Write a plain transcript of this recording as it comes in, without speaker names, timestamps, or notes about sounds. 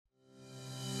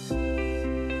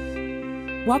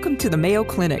Welcome to the Mayo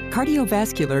Clinic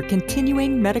Cardiovascular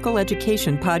Continuing Medical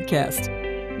Education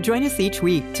Podcast. Join us each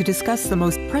week to discuss the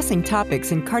most pressing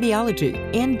topics in cardiology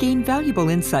and gain valuable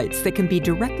insights that can be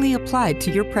directly applied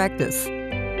to your practice.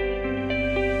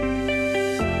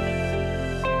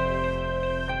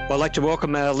 Well, I'd like to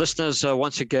welcome our listeners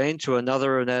once again to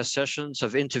another in our sessions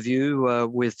of interview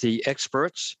with the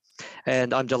experts.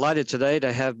 And I'm delighted today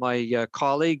to have my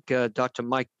colleague, Dr.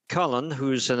 Mike Cullen,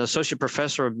 who's an associate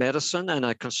professor of medicine and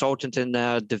a consultant in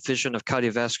our division of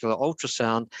cardiovascular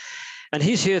ultrasound. And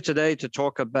he's here today to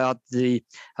talk about the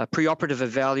preoperative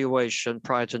evaluation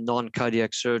prior to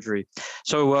non-cardiac surgery.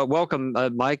 So welcome,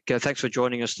 Mike. Thanks for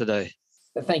joining us today.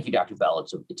 Thank you, Dr. Bell.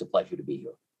 It's a pleasure to be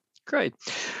here. Great.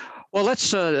 Well,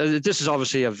 this is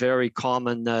obviously a very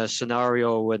common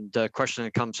scenario and question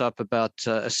that comes up about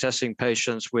assessing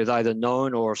patients with either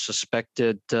known or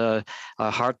suspected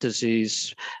heart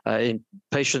disease in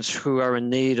patients who are in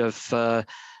need of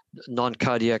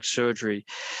non-cardiac surgery.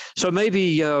 So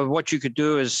maybe what you could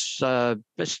do is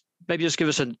maybe just give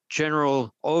us a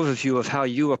general overview of how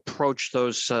you approach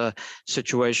those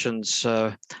situations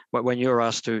when you're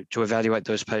asked to evaluate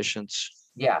those patients.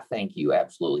 Yeah, thank you.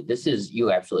 Absolutely.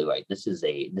 You're absolutely right. This is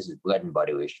bread and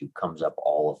butter issue, comes up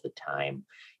all of the time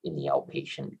in the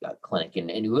outpatient clinic. And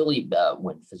really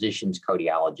when physicians,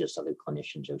 cardiologists, other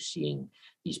clinicians are seeing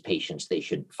these patients, they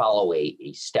should follow a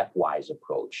stepwise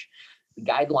approach. The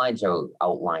guidelines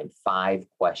outline 5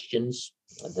 questions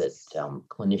that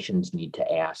clinicians need to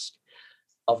ask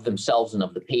of themselves and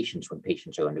of the patients when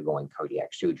patients are undergoing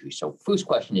cardiac surgery. So first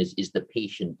question is does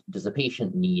the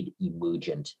patient need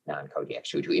emergent non-cardiac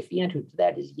surgery? If the answer to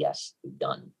that is yes, they're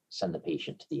done. Send the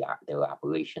patient to their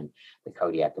operation. The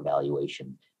cardiac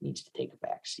evaluation needs to take a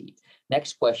back seat.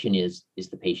 Next question is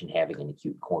the patient having an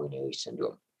acute coronary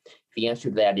syndrome? If the answer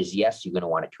to that is yes, you're going to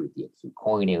want to treat the acute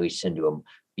coronary syndrome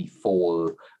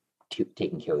before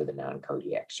taking care of the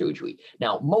non-cardiac surgery.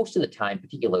 Now, most of the time,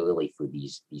 particularly for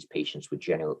these patients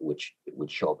which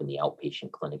would show up in the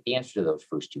outpatient clinic, the answer to those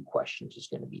first 2 questions is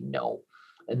going to be no.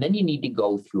 And then you need to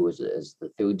go through as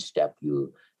the third step,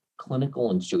 your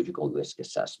clinical and surgical risk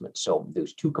assessment. So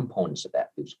there's 2 components of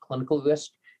that. There's clinical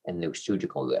risk and there's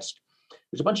surgical risk.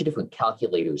 There's a bunch of different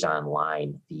calculators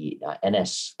online. The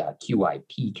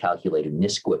NSQIP calculator,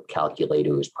 NSQIP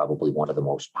calculator is probably one of the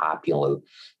most popular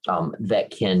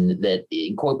that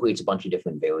incorporates a bunch of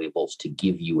different variables to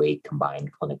give you a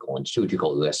combined clinical and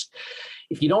surgical risk.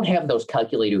 If you don't have those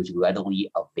calculators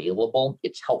readily available,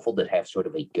 it's helpful to have sort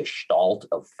of a gestalt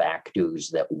of factors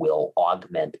that will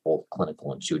augment both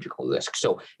clinical and surgical risk.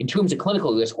 So in terms of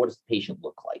clinical risk, what does the patient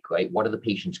look like, right? What are the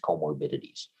patient's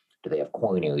comorbidities? Do they have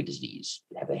coronary disease?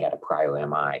 Have they had a prior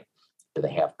MI? Do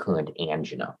they have current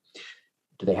angina?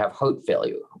 Do they have heart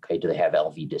failure? Okay, do they have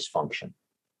LV dysfunction?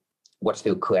 What's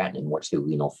their creatinine? What's their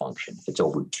renal function? If it's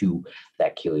over 2,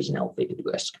 that carries an elevated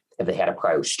risk. Have they had a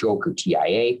prior stroke or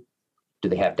TIA? Do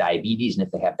they have diabetes? And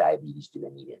if they have diabetes, do they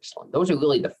need insulin? Those are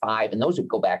really the 5, and those would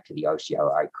go back to the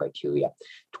RCRI criteria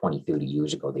 20, 30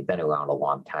 years ago. They've been around a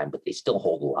long time, but they still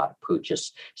hold a lot of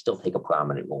purchase, still take a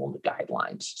prominent role in the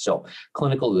guidelines. So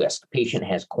clinical risk, patient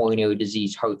has coronary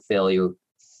disease, heart failure,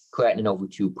 creatinine over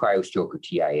 2, prior stroke or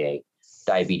TIA,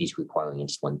 diabetes requiring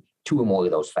insulin. 2 or more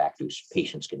of those factors,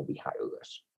 patient's going to be higher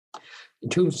risk. In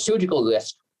terms of surgical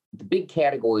risk, the big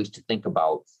categories to think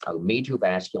about are major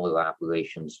vascular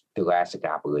operations, thoracic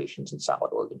operations, and solid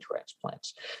organ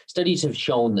transplants. Studies have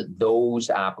shown that those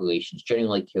operations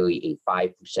generally carry a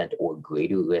 5% or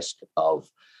greater risk of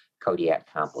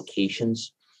cardiac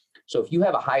complications. So if you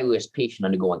have a high-risk patient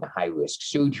undergoing a high-risk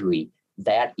surgery,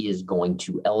 that is going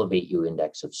to elevate your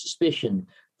index of suspicion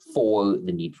for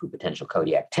the need for potential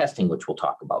cardiac testing, which we'll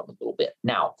talk about in a little bit.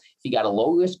 Now, if you got a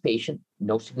low-risk patient,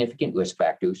 no significant risk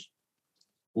factors,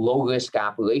 low risk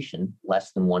operation,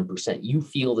 less than 1%, you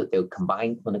feel that their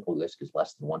combined clinical risk is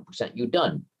less than 1%, you're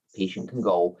done. Patient can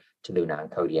go to their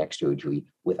non-cardiac surgery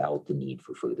without the need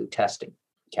for further testing.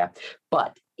 Okay.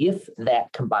 But if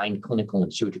that combined clinical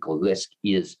and surgical risk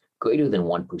is greater than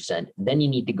 1%, then you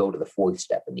need to go to the 4th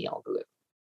step in the algorithm.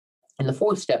 And the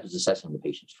 4th step is assessing the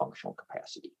patient's functional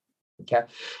capacity. Okay.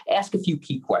 Ask a few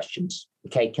key questions.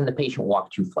 Okay. Can the patient walk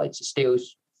 2 flights of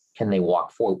stairs? Can they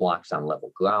walk 4 blocks on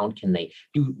level ground? Can they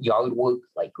do yard work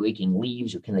like raking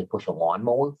leaves, or can they push a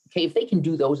lawnmower? Okay, if they can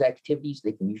do those activities,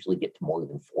 they can usually get to more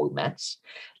than 4 METs.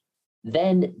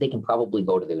 Then they can probably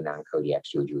go to their non-cardiac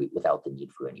surgery without the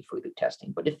need for any further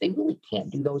testing. But if they really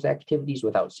can't do those activities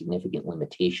without significant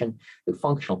limitation, their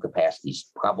functional capacity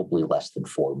is probably less than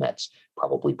 4 METs,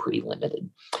 probably pretty limited.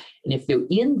 And if they're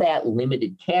in that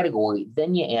limited category,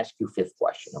 then you ask your 5th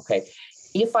question, okay?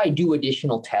 If I do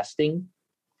additional testing,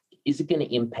 is it going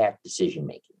to impact decision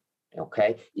making?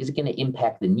 Okay. Is it going to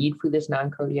impact the need for this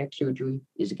non-cardiac surgery?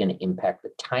 Is it going to impact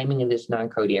the timing of this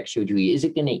non-cardiac surgery? Is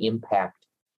it going to impact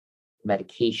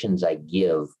medications I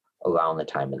give around the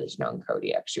time of this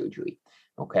non-cardiac surgery?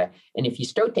 Okay. And if you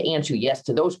start to answer yes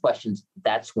to those questions,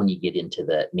 that's when you get into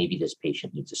the maybe this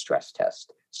patient needs a stress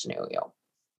test scenario.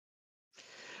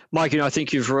 Mike, I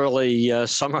think you've really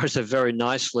summarized it very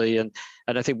nicely. And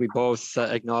I think we both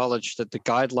acknowledge that the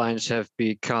guidelines have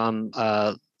become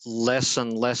less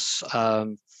and less,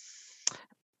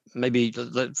 maybe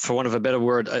for want of a better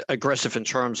word, aggressive in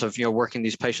terms of, working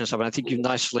these patients up. And I think you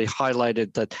nicely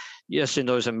highlighted that, yes, in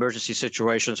those emergency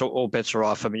situations, all bets are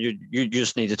off. I mean, you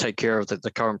just need to take care of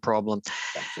the current problem.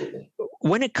 Absolutely.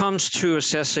 When it comes to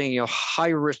assessing,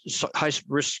 high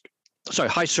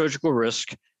surgical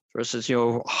risk versus,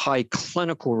 high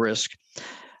clinical risk,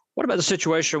 what about the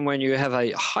situation when you have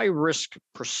a high-risk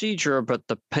procedure, but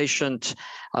the patient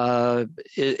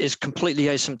is completely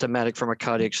asymptomatic from a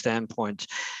cardiac standpoint?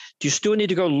 Do you still need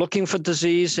to go looking for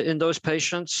disease in those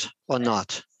patients or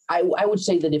not? I would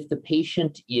say that if the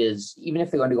patient is, even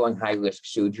if they're undergoing high-risk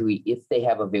surgery, if they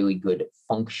have a very good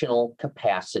functional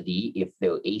capacity, if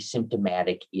they're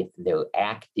asymptomatic, if they're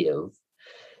active,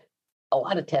 a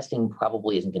lot of testing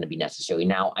probably isn't going to be necessary.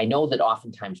 Now, I know that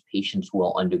oftentimes patients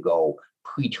will undergo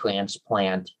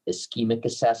pre-transplant ischemic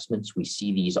assessments. We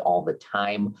see these all the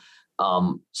time.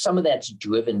 Some of that's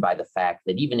driven by the fact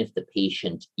that even if the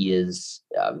patient is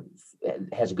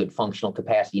has a good functional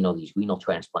capacity, these renal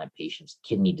transplant patients,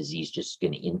 kidney disease just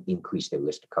going to increase their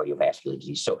risk of cardiovascular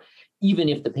disease. So even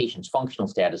if the patient's functional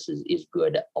status is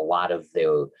good, a lot of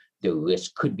their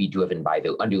risk could be driven by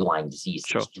their underlying disease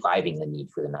that's driving the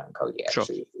need for the non-cardiac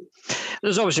surgery.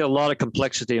 There's obviously a lot of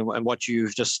complexity in what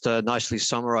you've just nicely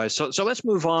summarized. So let's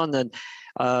move on then,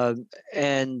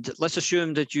 and let's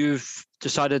assume that you've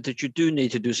decided that you do need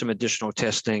to do some additional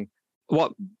testing.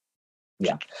 What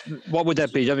would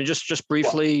that be? I mean, just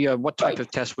briefly, what type of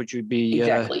test would you be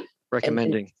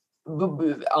recommending?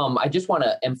 I just want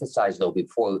to emphasize, though,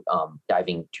 before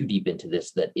diving too deep into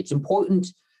this, that it's important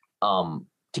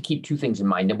to keep two things in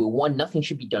mind. Number one, nothing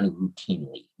should be done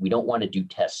routinely. We don't want to do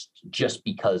tests just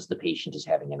because the patient is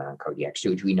having a non-cardiac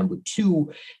surgery. Number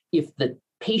two, if the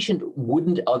patient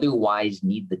wouldn't otherwise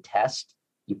need the test,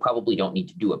 you probably don't need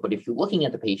to do it. But if you're looking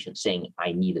at the patient saying,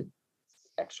 I need an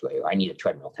X-ray, or I need a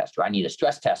treadmill test, or I need a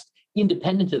stress test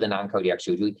independent of the non-cardiac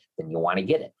surgery, then you want to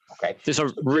get it. Okay. There's a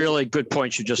really good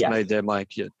point you just made there,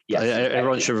 Mike. Yes,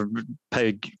 everyone should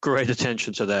pay great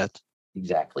attention to that.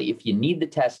 Exactly. If you need the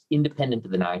test independent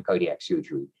of the non-cardiac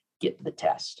surgery, get the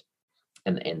test,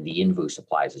 and the inverse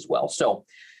applies as well. So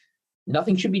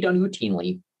nothing should be done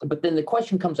routinely. But then the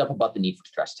question comes up about the need for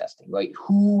stress testing, right?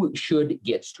 Who should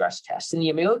get stress tests? And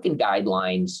the American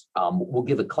guidelines will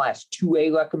give a class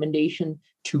 2A recommendation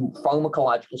to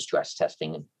pharmacological stress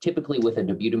testing, typically with a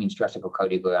dobutamine stress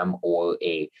echocardiogram or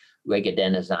a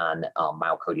regadenoson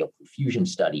myocardial perfusion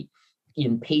study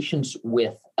in patients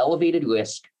with elevated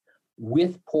risk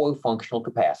with poor functional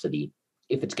capacity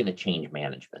if it's going to change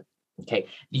management. Okay.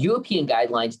 The European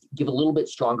guidelines give a little bit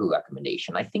stronger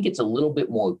recommendation. I think it's a little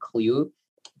bit more clear.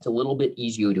 It's a little bit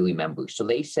easier to remember. So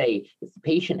they say if the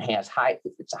patient has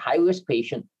if it's a high-risk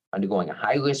patient undergoing a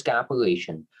high-risk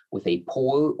operation with a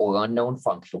poor or unknown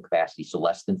functional capacity, so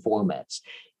less than 4 meds,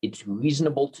 it's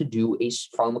reasonable to do a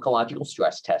pharmacological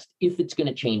stress test if it's going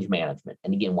to change management.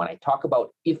 And again, when I talk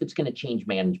about if it's going to change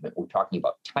management, we're talking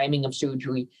about timing of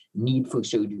surgery, need for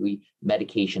surgery,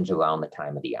 medications around the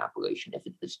time of the operation.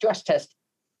 If the stress test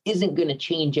isn't going to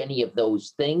change any of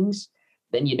those things,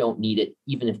 then you don't need it,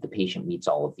 even if the patient meets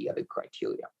all of the other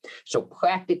criteria. So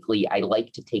practically, I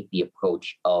like to take the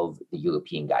approach of the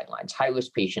European guidelines: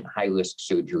 high-risk patient, high-risk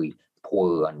surgery,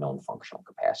 poor or unknown functional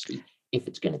capacity, if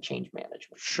it's going to change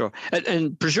management. Sure.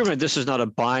 And presumably this is not a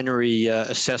binary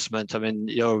assessment. I mean,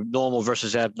 normal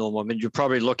versus abnormal. I mean, you're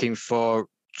probably looking for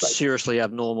seriously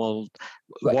abnormal,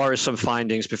 worrisome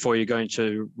findings before you're going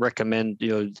to recommend,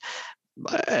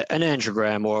 an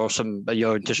angiogram or some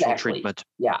additional treatment.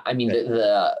 Yeah, I mean,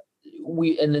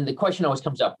 and then the question always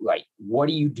comes up, right? What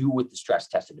do you do with the stress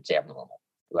test if it's abnormal,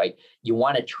 right? You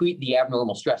want to treat the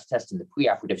abnormal stress test in the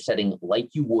preoperative setting like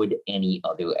you would any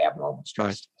other abnormal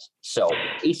stress test. So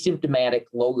asymptomatic,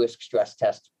 low-risk stress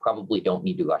tests probably don't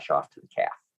need to rush off to the cath.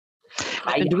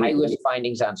 High-risk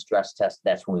findings on stress tests,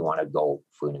 that's when we want to go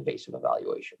for an invasive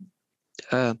evaluation.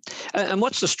 And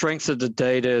what's the strength of the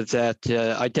data that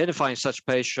identifying such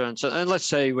patients, and let's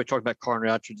say we're talking about coronary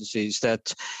artery disease,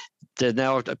 that they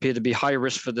now appear to be high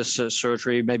risk for this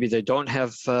surgery. Maybe they don't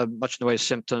have much in the way of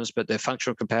symptoms, but their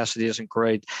functional capacity isn't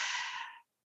great.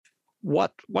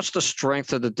 what's the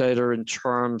strength of the data in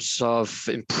terms of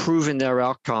improving their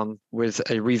outcome with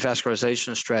a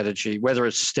revascularization strategy, whether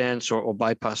it's stents or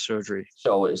bypass surgery?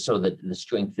 So the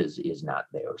strength is not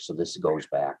there. So this goes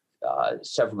back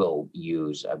several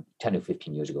years, 10 or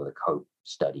 15 years ago. The COPE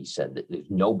study said that there's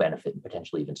no benefit and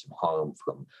potentially even some harm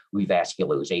from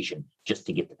revascularization just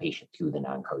to get the patient through the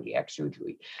non-cardiac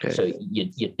surgery. Okay. So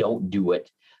you don't do it.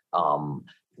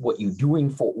 What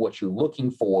you're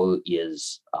looking for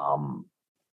is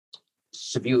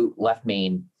severe left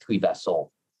main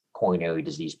 3-vessel coronary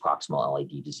disease, proximal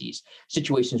LAD disease,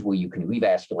 situations where you can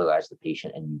revascularize the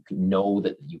patient and you can know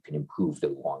that you can improve their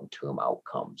long-term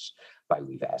outcomes by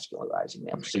revascularizing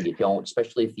them. Okay. So you don't,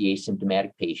 especially if the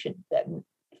asymptomatic patient, that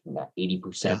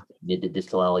 80% mid to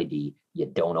distal LAD, you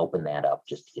don't open that up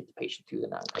just to get the patient through the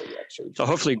non-cardiac surgery. So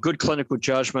hopefully good clinical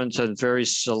judgment and very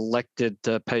selected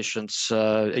patients.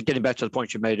 Getting back to the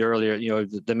point you made earlier,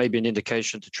 there may be an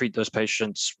indication to treat those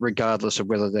patients regardless of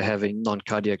whether they're having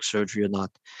non-cardiac surgery or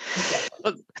not.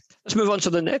 Exactly. Let's move on to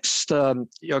the next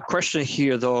question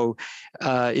here, though,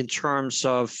 in terms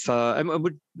of, and I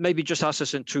would maybe just ask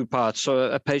this in two parts.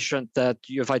 So a patient that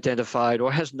you've identified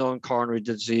or has known coronary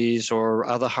disease or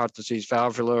other heart disease,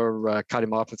 valvular,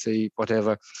 cardiomyopathy,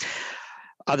 whatever.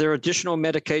 Are there additional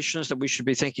medications that we should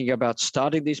be thinking about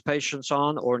starting these patients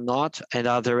on or not? And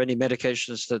are there any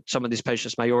medications that some of these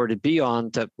patients may already be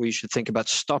on that we should think about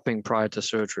stopping prior to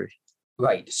surgery?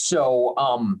 Right. So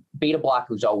beta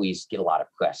blockers always get a lot of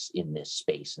press in this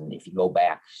space. And if you go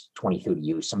back 20, 30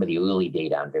 years, some of the early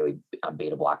data on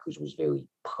beta blockers was very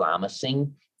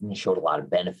promising and showed a lot of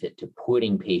benefit to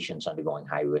putting patients undergoing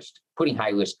putting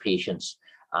high-risk patients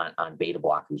on beta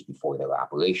blockers before their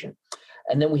operation.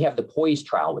 And then we have the POISE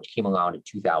trial, which came around in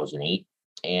 2008.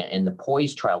 And the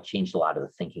POISE trial changed a lot of the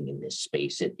thinking in this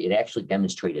space. It actually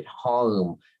demonstrated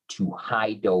harm to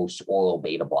high-dose oral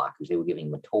beta blockers. They were giving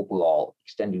metoprolol,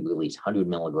 extended release, 100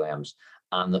 milligrams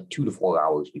on the 2 to 4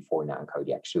 hours before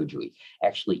non-cardiac surgery.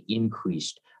 Actually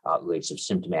increased rates of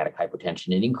symptomatic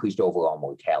hypotension and increased overall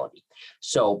mortality.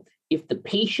 So if the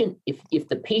patient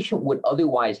would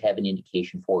otherwise have an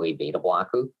indication for a beta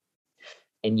blocker,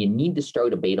 and you need to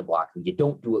start a beta blocker, you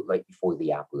don't do it right before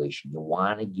the operation. You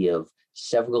want to give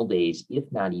several days, if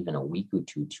not even a week or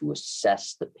two, to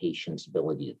assess the patient's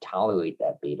ability to tolerate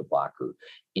that beta blocker,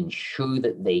 ensure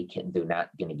that they're not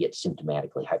going to get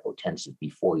symptomatically hypotensive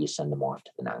before you send them off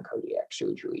to the non-cardiac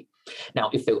surgery.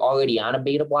 Now, if they're already on a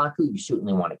beta blocker, you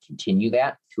certainly want to continue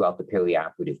that throughout the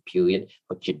perioperative period,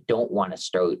 but you don't want to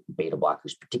start beta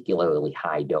blockers, particularly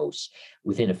high dose,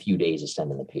 within a few days of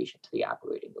sending the patient to the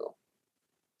operating room.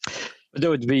 There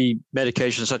would be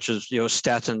medications such as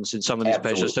statins in some of these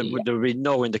patients. There would be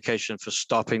no indication for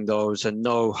stopping those and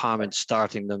no harm in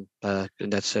starting them in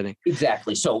that setting.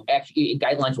 Exactly. So actually,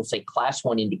 guidelines will say class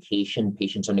 1 indication,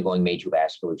 patients undergoing major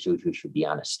vascular surgery should be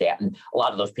on a statin. A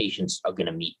lot of those patients are going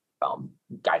to meet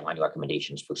guideline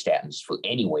recommendations for statins for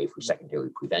secondary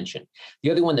prevention.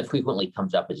 The other one that frequently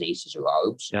comes up is ACEs or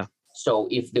ARBs. Yeah. So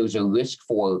if there's a risk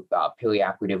for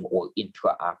perioperative or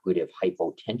intraoperative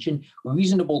hypotension,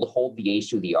 reasonable to hold the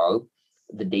ACE or the ARB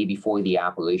the day before the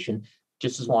operation,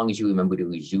 just as long as you remember to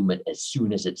resume it as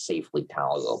soon as it's safely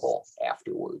tolerable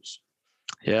afterwards.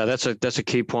 Yeah, that's a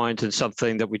key point and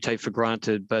something that we take for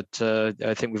granted. But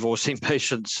I think we've all seen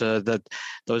patients that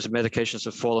those medications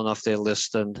have fallen off their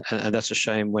list, and that's a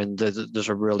shame when there's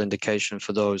a real indication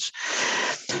for those.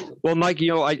 Well, Mike,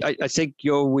 I think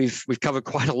we've covered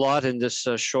quite a lot in this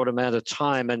short amount of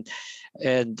time,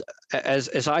 and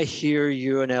as I hear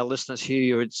you and our listeners hear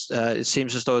you, it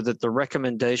seems as though that the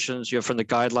recommendations from the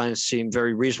guidelines seem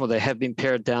very reasonable. They have been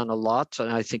pared down a lot,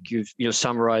 and I think you've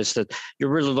summarized that you're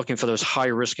really looking for those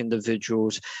high-risk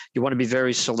individuals. You want to be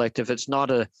very selective. It's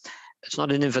not an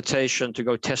invitation to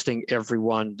go testing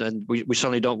everyone, and we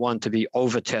certainly don't want to be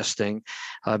over-testing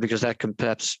because that can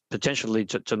perhaps potentially lead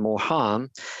to more harm.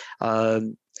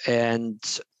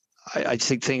 And I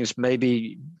think things may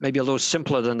be a little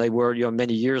simpler than they were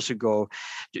many years ago.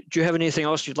 Do you have anything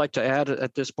else you'd like to add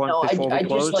at this point before we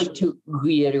close? I'd just like to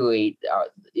reiterate,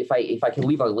 if I can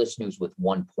leave our listeners with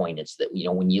one point, it's that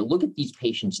when you look at these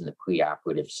patients in the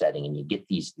preoperative setting and you get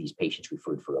these patients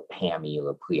referred for a PAMI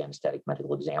or a pre-anesthetic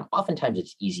medical exam, oftentimes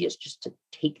it's easiest just to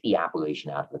take the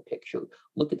operation out of the picture,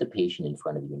 look at the patient in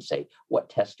front of you and say, what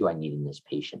tests do I need in this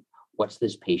patient? What's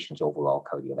this patient's overall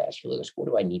cardiovascular risk? What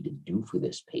do I need to do for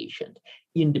this patient,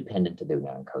 independent of their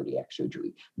non-cardiac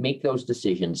surgery? Make those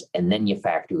decisions, and then you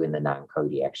factor in the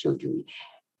non-cardiac surgery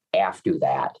after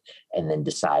that, and then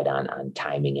decide on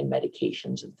timing and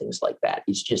medications and things like that.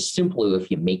 It's just simpler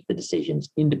if you make the decisions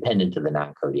independent of the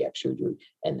non-cardiac surgery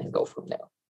and then go from there.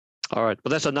 All right.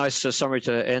 Well, that's a nice summary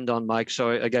to end on, Mike. So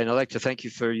again, I'd like to thank you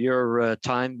for your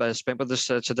time spent with us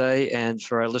today, and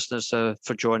for our listeners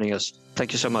for joining us.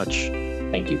 Thank you so much.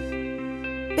 Thank you.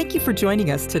 Thank you for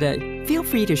joining us today. Feel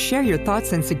free to share your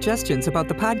thoughts and suggestions about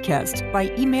the podcast by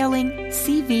emailing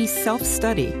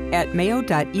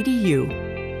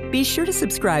cvselfstudy@mayo.edu. Be sure to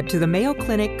subscribe to the Mayo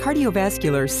Clinic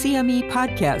Cardiovascular CME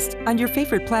podcast on your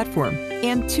favorite platform,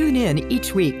 and tune in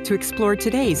each week to explore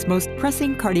today's most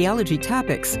pressing cardiology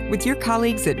topics with your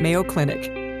colleagues at Mayo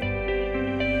Clinic.